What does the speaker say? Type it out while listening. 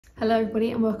Hello everybody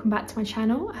and welcome back to my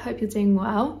channel. I hope you're doing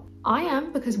well. I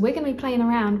am, because we're going to be playing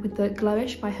around with the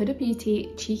GloWish by Huda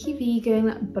Beauty Cheeky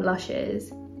Vegan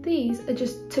blushes. These are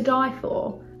just to die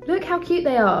for. Look how cute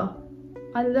they are.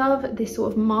 I love this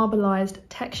sort of marbleized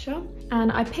texture,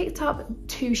 and I picked up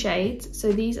two shades.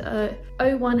 So these are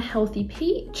 01 Healthy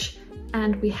Peach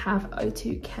and we have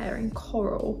 02 Caring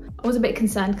Coral. I was a bit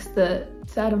concerned because the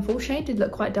third and fourth shade did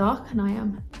look quite dark, and I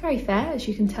am very fair, as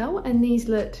you can tell, and these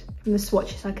looked, from the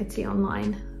swatches I could see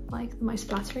online, like the most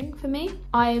flattering for me.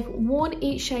 I've worn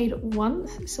each shade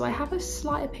once, so I have a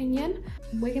slight opinion.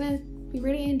 We're gonna be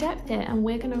really in depth here, and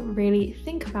we're gonna really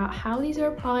think about how these are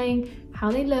applying,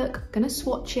 how they look, gonna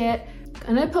swatch it.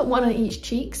 I'm gonna put one on each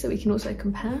cheek so we can also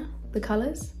compare the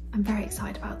colors. I'm very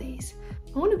excited about these.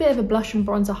 I want a bit of a blush and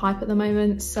bronzer hype at the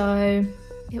moment, so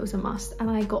it was a must, and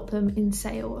I got them in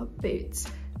sale at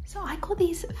Boots. So I got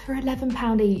these for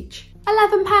 £11 each.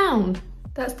 £11!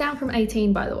 That's down from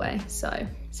 18, by the way. So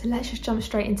let's just jump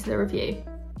straight into the review.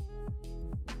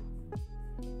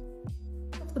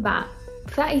 Off the bat,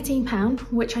 for that £18,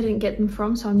 which I didn't get them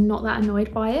from, so I'm not that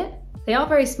annoyed by it. They are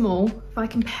very small. If I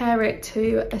compare it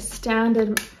to a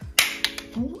standard,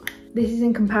 this is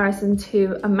in comparison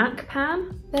to a MAC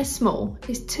pan. They're small.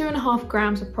 It's 2.5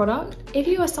 grams of product. If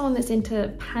you are someone that's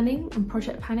into panning and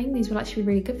project panning, these will actually be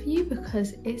really good for you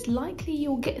because it's likely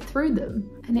you'll get through them.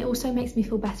 And it also makes me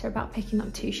feel better about picking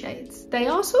up two shades. They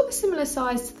are sort of a similar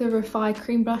size to the Refi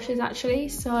cream blushes actually,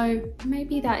 so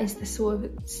maybe that is the sort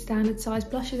of standard size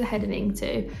blushes are heading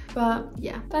into. But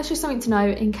yeah, that's just something to know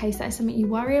in case that is something you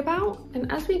worry about.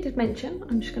 And as we did mention,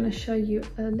 I'm just going to show you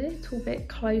a little bit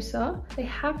closer. They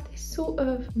have this sort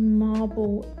of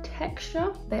marble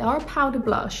texture. They are a powder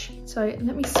blush, so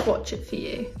let me swatch it for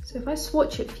you. So if I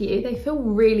swatch it for you, they feel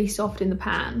really soft in the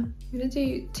pan. I'm gonna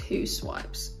do 2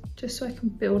 swipes just so I can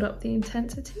build up the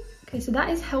intensity. Okay, so that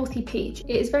is Healthy Peach.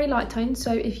 It is very light toned,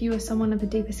 so if you are someone of a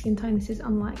deeper skin tone, this is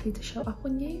unlikely to show up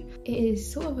on you. It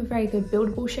is sort of a very good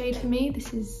buildable shade for me.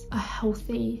 This is a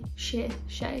healthy sheer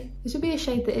shade. This would be a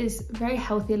shade that is very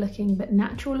healthy looking but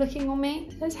natural looking on me.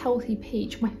 So there's Healthy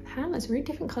Peach. My pan is a really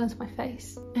different colour to my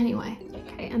face. Anyway,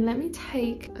 okay, and let me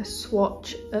take a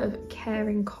swatch of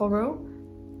Caring Coral.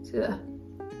 It's a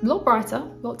lot brighter,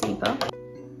 a lot deeper.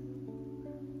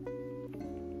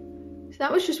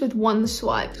 That was just with one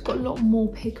swipe. It's got a lot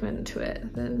more pigment to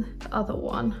it than the other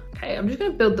one. Okay, I'm just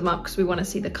gonna build them up because we wanna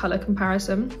see the color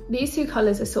comparison. These two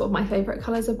colors are sort of my favorite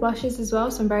colors of blushes as well,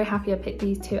 so I'm very happy I picked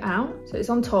these two out. So it's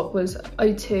on top was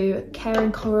 02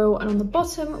 Caring Coral, and on the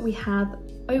bottom we have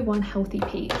 01 Healthy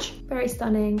Peach. Very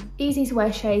stunning, easy to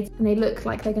wear shades, and they look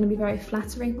like they're going to be very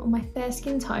flattering on my fair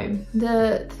skin tone.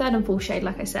 The third and fourth shade,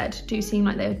 like I said, do seem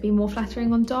like they would be more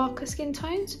flattering on darker skin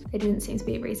tones. They didn't seem to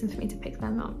be a reason for me to pick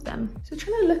them up then. So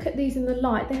trying to look at these in the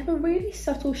light, they have a really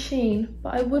subtle sheen,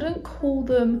 but I wouldn't call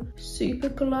them super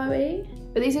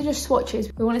glowy. But these are just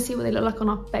swatches. We want to see what they look like on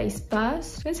our base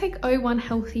first. I'm going to take 01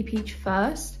 Healthy Peach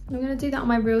first, and I'm going to do that on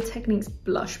my Real Techniques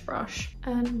blush brush.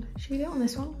 And should we do it on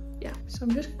this one? Yeah, so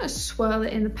I'm just gonna swirl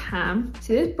it in the pan.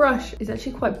 See, this brush is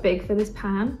actually quite big for this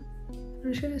pan.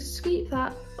 I'm just gonna sweep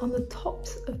that on the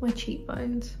tops of my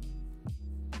cheekbones.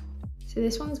 So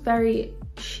this one's very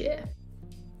sheer.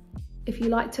 If you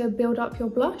like to build up your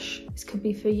blush, this could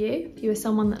be for you. If you are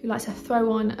someone that likes to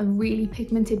throw on a really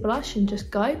pigmented blush and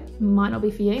just go, might not be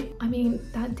for you. I mean,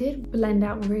 that did blend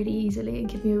out really easily and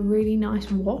give me a really nice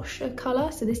wash of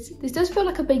color. So this does feel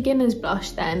like a beginner's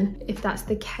blush then, if that's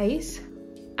the case.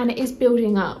 And it is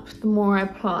building up the more I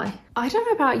apply. I don't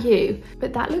know about you,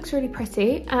 but that looks really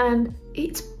pretty, and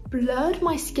it's blurred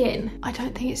my skin. I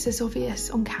don't think it's as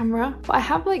obvious on camera, but I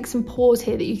have like some pores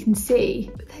here that you can see,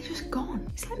 but they're just gone.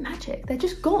 It's like magic. They're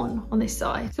just gone on this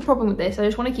side. It's the problem with this. I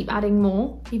just want to keep adding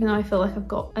more, even though I feel like I've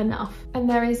got enough. And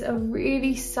there is a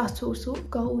really subtle sort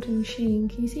of golden sheen.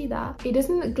 Can you see that? It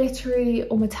doesn't look glittery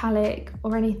or metallic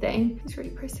or anything. It's really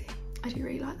pretty. I do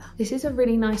really like that. This is a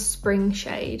really nice spring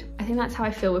shade. I think that's how I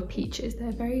feel with peaches.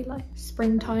 They're very like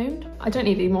spring toned. I don't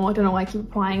need any more. I don't know why I keep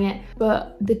applying it,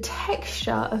 but the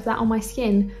texture of that on my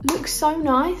skin looks so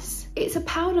nice. It's a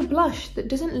powder blush that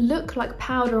doesn't look like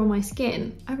powder on my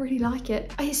skin. I really like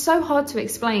it. It's so hard to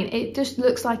explain. It just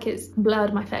looks like it's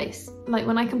blurred my face. Like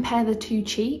when I compare the two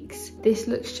cheeks, this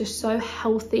looks just so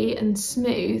healthy and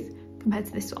smooth compared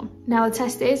to this one. Now the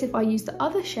test is, if I use the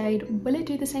other shade, will it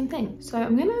do the same thing? So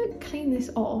I'm gonna clean this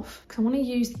off because I want to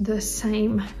use the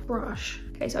same brush.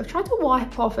 Okay, Okay, so I've tried to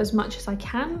wipe off as much as I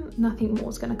can. Nothing more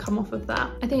is going to come off of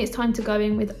that. I think it's time to go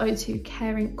in with O2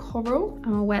 Caring Coral.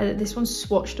 I'm aware that this one's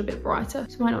swatched a bit brighter,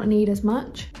 so might not need as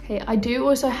much. Okay, I do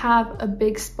also have a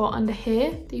big spot under here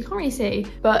that you can't really see,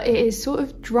 but it is sort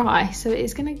of dry, so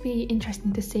it's going to be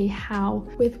interesting to see how,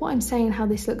 with what I'm saying, how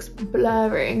this looks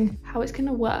blurring, how it's going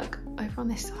to work over on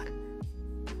this side.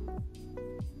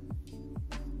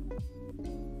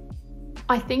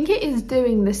 I think it is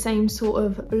doing the same sort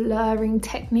of blurring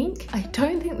technique. I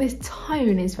don't think this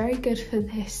tone is very good for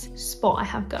this spot I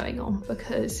have going on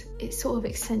because it's sort of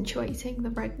accentuating the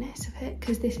redness of it,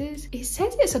 because this is, it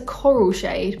says it's a coral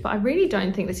shade, but I really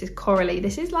don't think this is corally.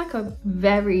 This is like a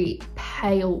very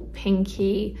pale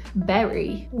pinky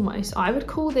berry almost. I would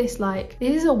call this like,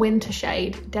 this is a winter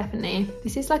shade, definitely.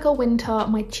 This is like a winter,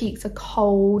 my cheeks are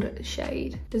cold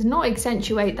shade. Does not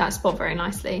accentuate that spot very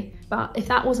nicely, but if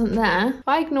that wasn't there, if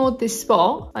I ignored this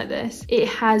spot like this, it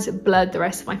has blurred the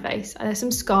rest of my face. There's some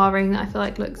scarring that I feel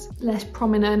like looks less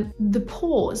prominent. The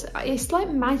pores, it's like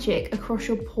magic across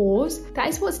your pores. That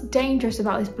is what's dangerous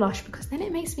about this blush, because then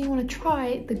it makes me want to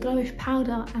try the GloWish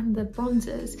powder and the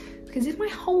bronzers. Because if my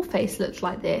whole face looked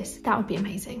like this, that would be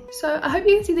amazing. So I hope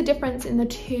you can see the difference in the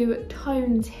two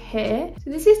tones here. So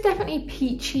this is definitely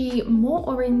peachy, more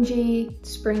orangey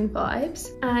spring vibes.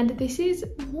 And this is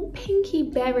more pinky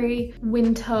berry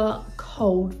winter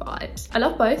cold vibes. I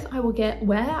love both. I will get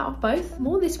wear out of both.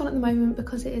 More this one at the moment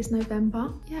because it is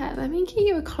November. Yeah, let me give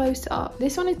you a close up.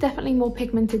 This one is definitely more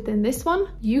pigmented than this one.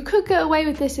 You could get away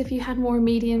with this if you had more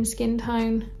medium skin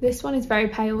tone. This one is very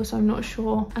pale, so I'm not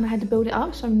sure. And I had to build it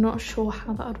up, so I'm not sure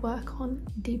how that would work on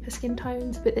deeper skin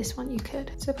tones, but this one you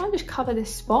could. So if I just cover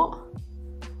this spot,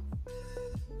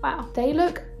 wow, they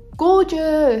look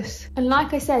gorgeous. And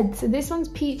like I said, so this one's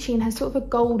peachy and has sort of a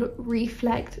gold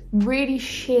reflect, really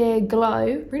sheer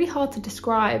glow. Really hard to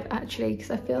describe actually, because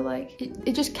I feel like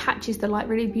it just catches the light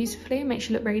really beautifully and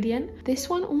makes you look radiant. This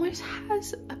one almost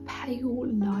has a pale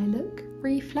lilac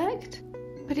reflect,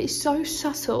 but it's so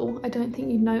subtle, I don't think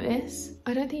you'd notice.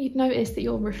 I don't think you'd notice that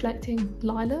you're reflecting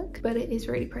lilac, but it is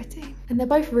really pretty. And they're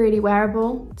both really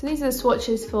wearable. So these are the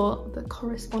swatches for the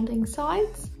corresponding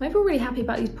sides. I'm overall really happy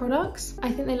about these products.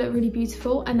 I think they look really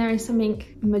beautiful, and there is something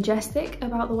majestic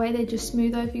about the way they just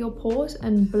smooth over your pores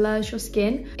and blurs your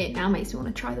skin. It now makes me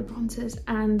want to try the bronzers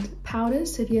and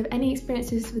powders. So if you have any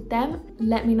experiences with them,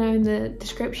 let me know in the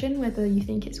description whether you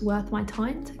think it's worth my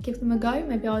time to give them a go.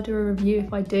 Maybe I'll do a review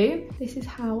if I do. This is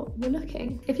how we're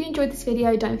looking. If you enjoyed this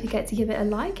video, don't forget to give it a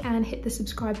like and hit the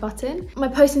subscribe button. My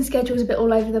posting schedule is a bit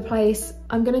all over the place.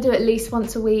 I'm gonna do at least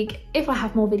once a week. If I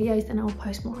have more videos, then I'll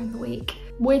post more in the week.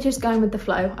 We're just going with the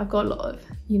flow. I've got a lot of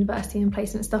university and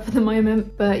placement stuff at the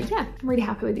moment, but yeah, I'm really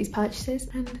happy with these purchases,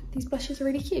 and these blushes are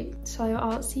really cute. So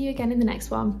I'll see you again in the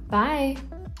next one. Bye.